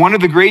 And one of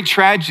the great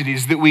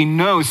tragedies that we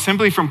know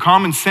simply from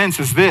common sense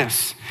is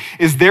this,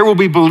 is there will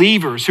be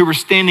believers who are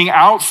standing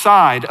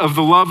outside of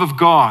the love of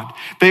God.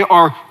 They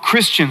are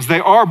Christians, they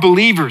are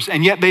believers,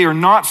 and yet they are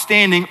not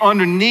standing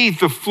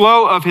underneath the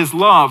flow of his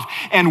love.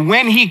 And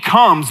when he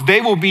comes,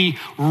 they will be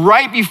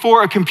right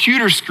before a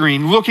computer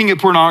screen looking at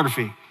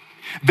pornography.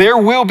 There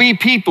will be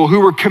people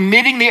who are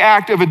committing the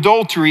act of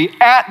adultery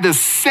at the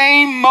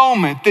same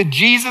moment that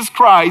Jesus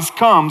Christ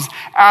comes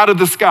out of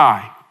the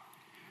sky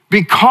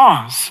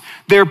because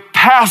they're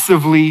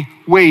passively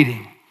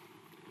waiting.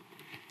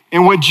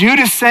 And what Jude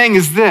is saying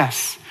is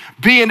this: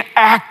 be an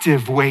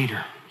active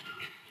waiter.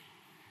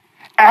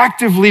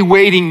 Actively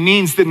waiting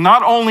means that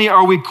not only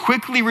are we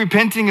quickly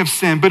repenting of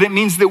sin, but it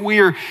means that we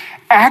are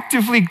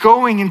actively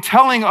going and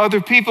telling other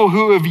people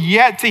who have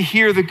yet to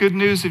hear the good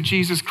news of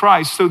Jesus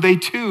Christ so they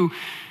too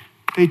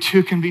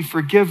can be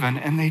forgiven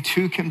and they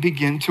too can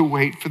begin to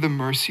wait for the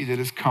mercy that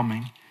is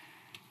coming.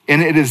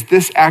 And it is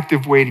this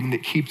active waiting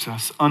that keeps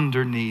us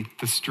underneath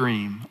the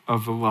stream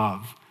of the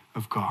love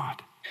of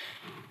God.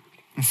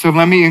 And so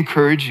let me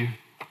encourage you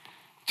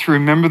to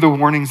remember the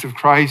warnings of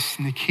Christ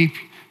and to keep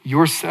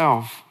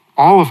yourself,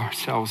 all of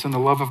ourselves, in the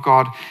love of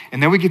God.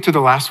 And then we get to the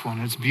last one.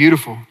 It's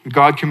beautiful.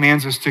 God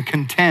commands us to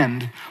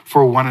contend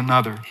for one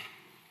another.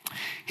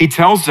 He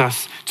tells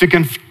us to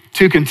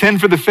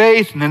contend for the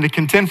faith and then to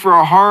contend for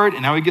our heart.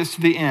 And now he gets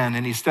to the end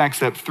and he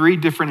stacks up 3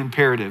 different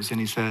imperatives. And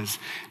he says,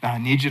 now I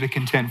need you to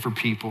contend for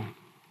people.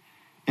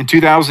 In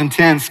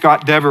 2010,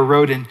 Scott Dever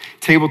wrote in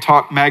Table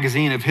Talk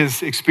magazine of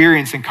his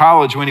experience in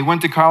college when he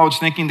went to college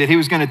thinking that he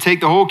was going to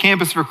take the whole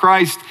campus for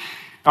Christ.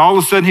 All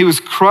of a sudden, he was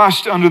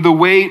crushed under the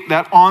weight,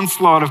 that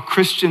onslaught of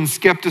Christian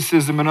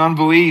skepticism and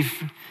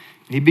unbelief.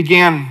 He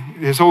began,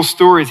 his whole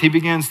story is he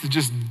begins to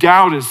just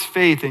doubt his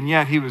faith, and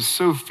yet he was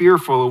so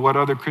fearful of what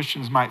other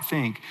Christians might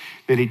think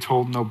that he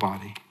told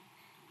nobody.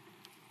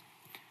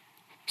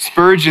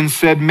 Spurgeon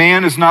said,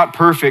 man is not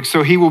perfect,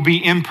 so he will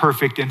be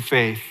imperfect in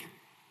faith.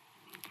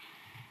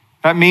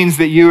 That means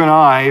that you and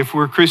I, if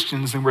we're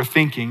Christians and we're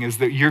thinking, is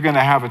that you're going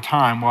to have a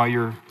time while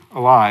you're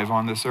alive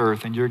on this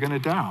earth and you're going to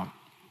doubt.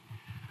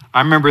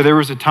 I remember there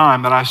was a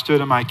time that I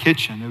stood in my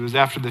kitchen. It was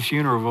after the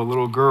funeral of a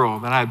little girl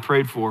that I had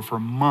prayed for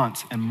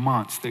months and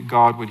months that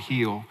God would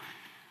heal.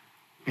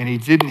 And he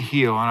didn't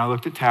heal. And I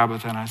looked at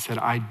Tabitha and I said,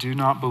 I do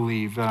not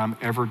believe that I'm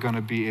ever going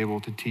to be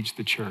able to teach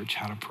the church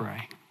how to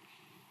pray.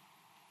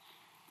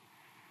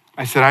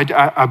 I said,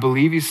 I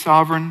believe he's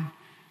sovereign,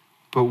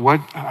 but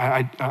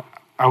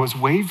I was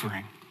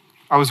wavering.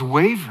 I was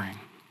wavering.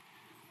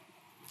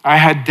 I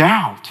had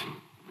doubt.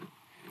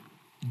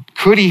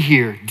 Could he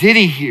hear? Did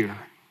he hear?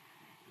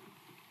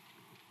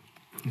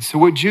 And so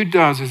what Jude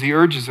does is he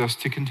urges us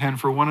to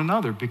contend for one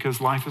another because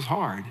life is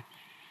hard.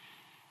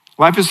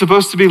 Life is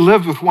supposed to be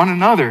lived with one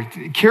another,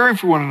 caring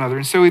for one another.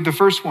 And so the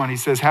first one, he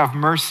says, have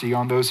mercy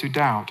on those who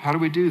doubt. How do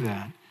we do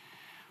that?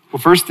 Well,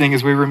 first thing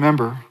is we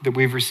remember that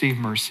we've received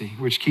mercy,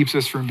 which keeps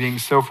us from being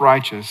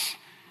self-righteous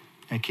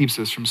and keeps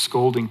us from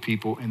scolding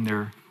people in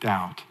their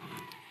doubt.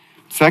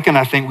 Second,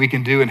 I think we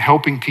can do in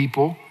helping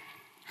people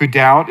who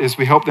doubt is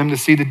we help them to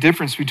see the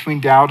difference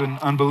between doubt and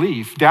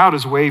unbelief. Doubt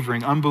is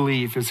wavering.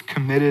 Unbelief is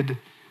committed,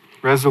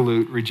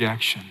 resolute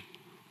rejection.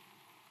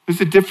 There's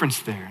a difference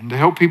there, and to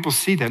help people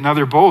see that. Now,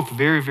 they're both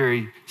very,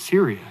 very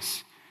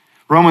serious.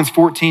 Romans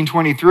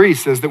 14:23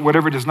 says that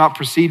whatever does not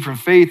proceed from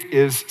faith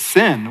is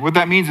sin. What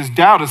that means is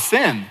doubt is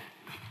sin.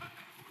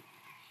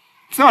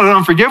 It's not an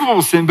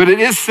unforgivable sin, but it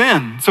is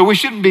sin. So we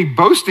shouldn't be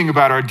boasting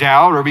about our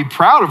doubt or be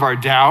proud of our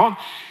doubt.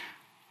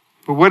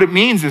 But what it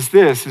means is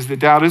this, is that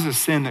doubt is a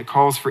sin that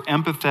calls for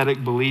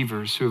empathetic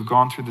believers who have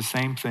gone through the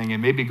same thing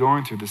and maybe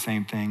going through the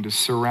same thing to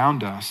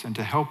surround us and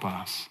to help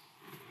us.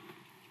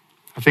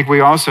 I think we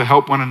also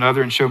help one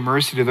another and show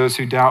mercy to those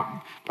who doubt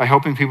by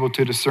helping people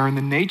to discern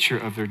the nature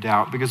of their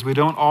doubt, because we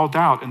don't all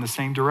doubt in the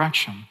same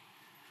direction.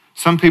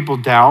 Some people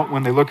doubt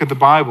when they look at the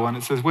Bible and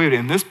it says, wait,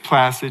 in this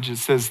passage it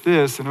says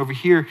this, and over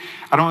here,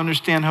 I don't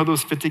understand how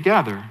those fit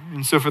together.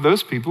 And so for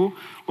those people,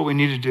 what we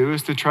need to do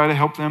is to try to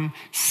help them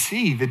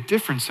see the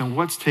difference in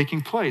what's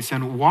taking place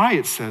and why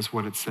it says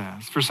what it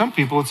says. For some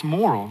people, it's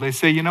moral. They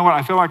say, you know what,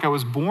 I feel like I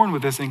was born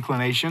with this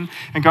inclination,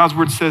 and God's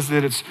word says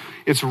that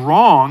it's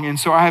wrong, and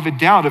so I have a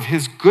doubt of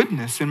his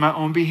goodness in my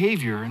own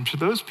behavior. And to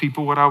those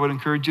people, what I would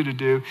encourage you to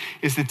do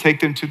is to take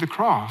them to the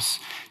cross,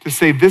 to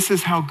say, this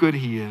is how good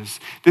he is.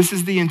 This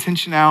is the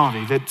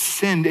intentionality that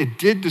sin, it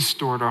did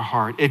distort our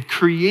heart. It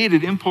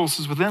created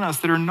impulses within us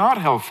that are not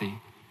healthy.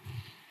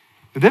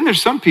 But then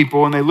there's some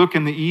people, and they look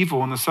in the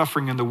evil and the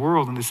suffering in the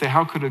world, and they say,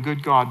 how could a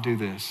good God do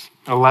this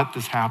or let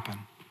this happen?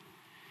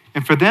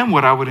 And for them,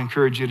 what I would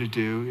encourage you to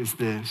do is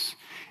this,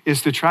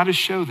 is to try to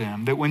show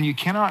them that when you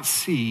cannot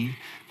see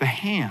the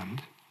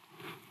hand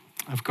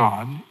of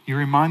God, you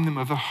remind them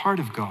of the heart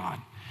of God.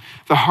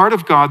 The heart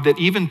of God that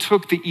even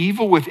took the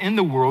evil within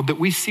the world that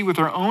we see with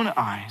our own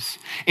eyes.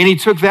 And he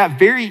took that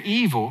very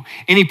evil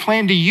and he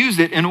planned to use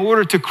it in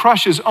order to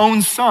crush his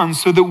own son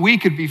so that we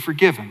could be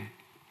forgiven.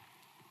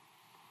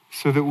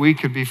 So that we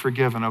could be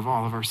forgiven of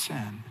all of our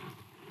sin.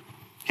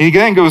 He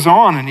then goes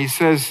on and he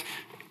says,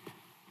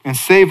 and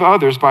save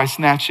others by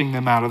snatching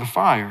them out of the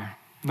fire.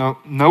 No,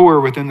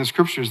 nowhere within the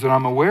scriptures that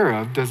I'm aware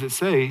of does it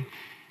say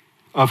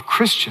of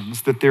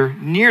Christians that they're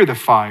near the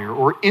fire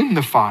or in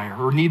the fire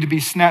or need to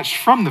be snatched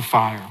from the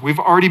fire. We've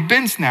already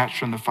been snatched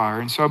from the fire.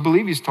 And so I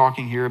believe he's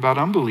talking here about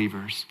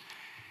unbelievers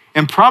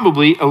and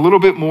probably a little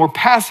bit more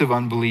passive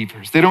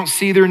unbelievers. They don't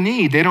see their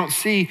need. They don't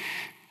see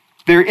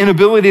their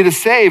inability to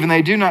save, and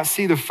they do not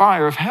see the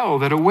fire of hell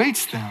that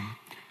awaits them.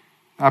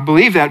 I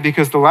believe that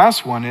because the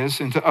last one is,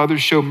 and to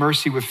others show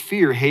mercy with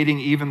fear, hating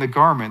even the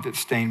garment that's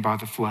stained by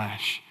the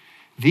flesh.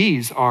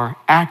 These are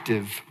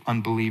active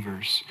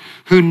unbelievers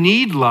who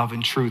need love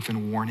and truth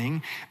and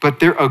warning, but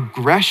their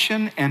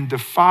aggression and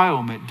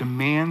defilement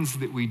demands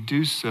that we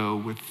do so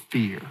with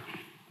fear.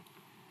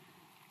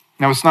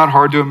 Now, it's not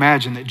hard to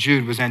imagine that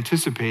Jude was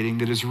anticipating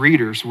that his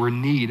readers were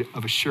in need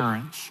of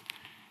assurance.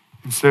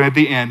 And so at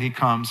the end, he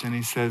comes and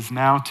he says,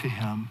 now to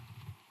him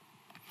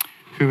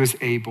who is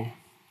able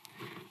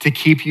to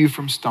keep you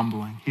from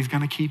stumbling. He's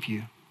going to keep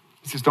you.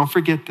 He says, don't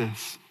forget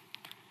this.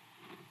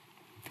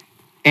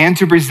 And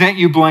to present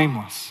you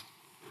blameless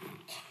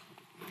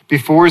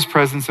before his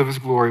presence of his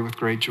glory with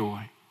great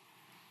joy.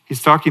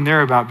 He's talking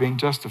there about being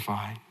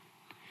justified.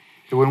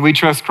 That when we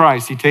trust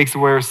Christ, he takes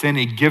away our sin,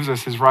 he gives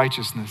us his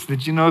righteousness.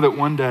 Did you know that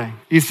one day,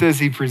 he says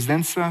he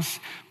presents us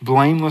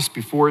blameless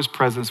before his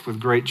presence with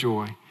great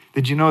joy?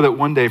 Did you know that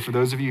one day, for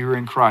those of you who are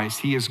in Christ,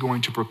 he is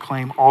going to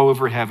proclaim all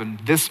over heaven,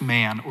 this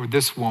man or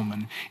this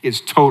woman is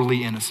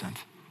totally innocent?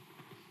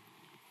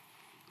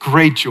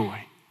 Great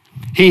joy.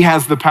 He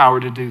has the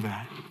power to do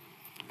that.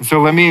 And so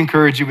let me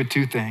encourage you with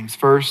two things.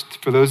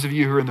 First, for those of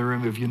you who are in the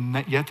room, if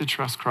you've yet to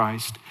trust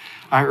Christ,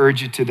 I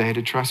urge you today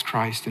to trust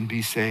Christ and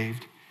be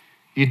saved.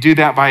 You do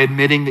that by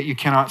admitting that you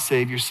cannot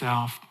save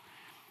yourself.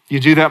 You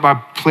do that by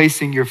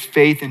placing your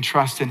faith and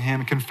trust in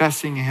him,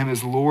 confessing him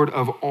as Lord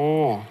of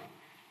all.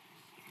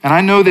 And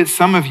I know that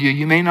some of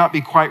you may not be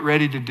quite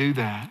ready to do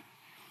that.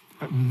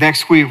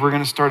 Next week, we're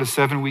going to start a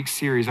 7-week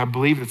series. I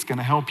believe it's going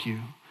to help you.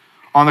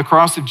 On the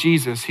cross of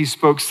Jesus, he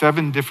spoke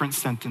 7 different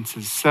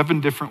sentences,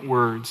 7 different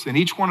words. And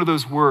each one of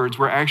those words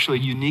were actually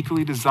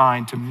uniquely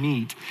designed to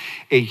meet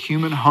a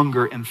human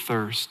hunger and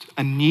thirst,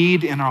 a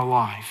need in our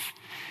life.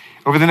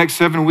 Over the next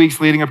 7 weeks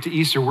leading up to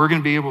Easter, we're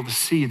going to be able to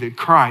see that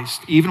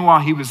Christ, even while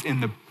he was in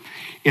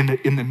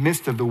the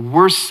midst of the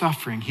worst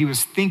suffering, he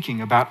was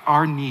thinking about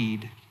our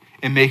need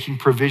and making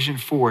provision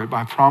for it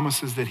by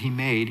promises that he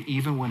made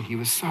even when he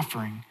was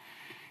suffering.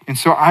 And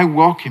so I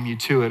welcome you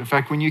to it. In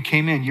fact, when you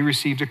came in, you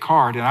received a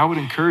card, and I would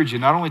encourage you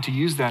not only to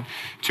use that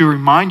to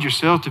remind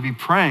yourself to be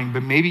praying,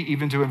 but maybe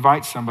even to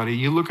invite somebody.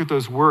 You look at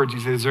those words, you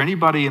say, is there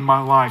anybody in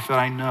my life that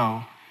I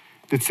know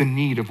that's in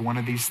need of one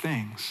of these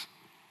things?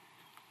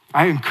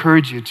 I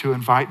encourage you to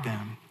invite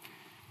them.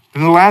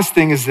 And the last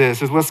thing is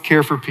this, is let's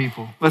care for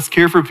people. Let's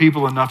care for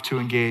people enough to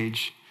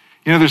engage.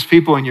 You know, there's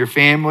people in your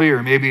family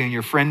or maybe in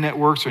your friend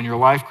networks or in your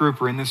life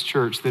group or in this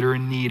church that are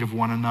in need of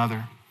one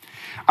another.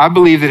 I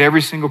believe that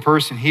every single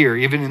person here,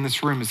 even in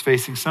this room, is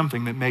facing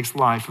something that makes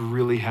life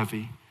really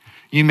heavy.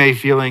 You may be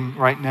feeling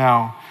right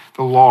now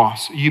the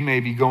loss. You may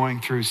be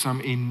going through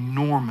some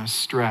enormous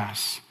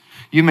stress.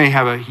 You may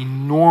have an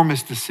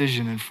enormous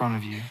decision in front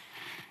of you.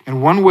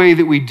 And one way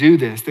that we do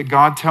this, that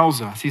God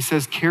tells us, he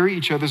says, carry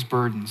each other's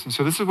burdens. And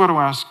so this is what I'll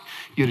ask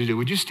you to do.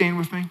 Would you stand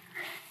with me?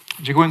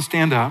 Would you go ahead and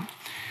stand up?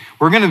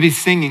 We're going to be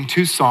singing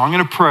 2 songs. I'm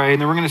going to pray,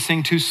 and then we're going to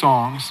sing 2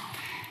 songs.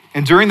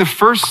 And during the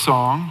first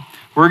song,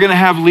 we're going to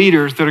have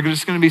leaders that are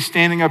just going to be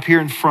standing up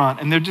here in front,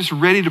 and they're just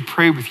ready to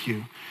pray with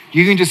you.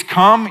 You can just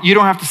come. You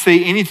don't have to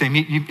say anything.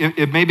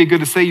 It may be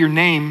good to say your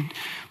name,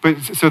 but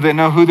so they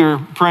know who they're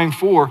praying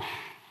for.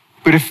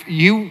 But if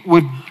you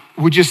would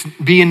just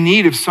be in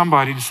need of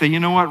somebody to say, you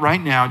know what,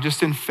 right now,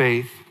 just in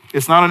faith,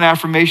 it's not an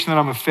affirmation that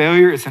I'm a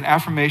failure. It's an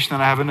affirmation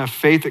that I have enough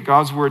faith that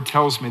God's word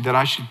tells me that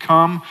I should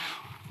come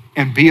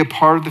and be a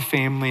part of the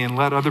family and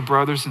let other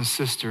brothers and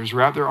sisters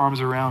wrap their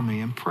arms around me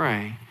and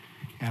pray.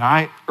 And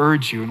I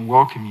urge you and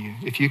welcome you.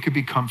 If you could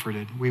be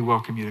comforted, we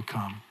welcome you to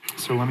come.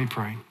 So let me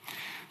pray.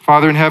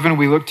 Father in heaven,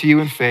 we look to you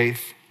in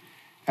faith.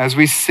 As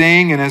we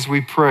sing and as we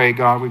pray,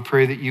 God, we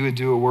pray that you would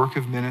do a work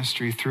of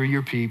ministry through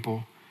your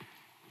people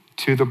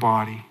to the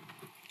body.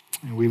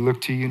 And we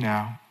look to you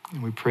now,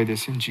 and we pray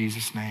this in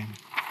Jesus' name.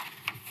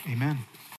 Amen.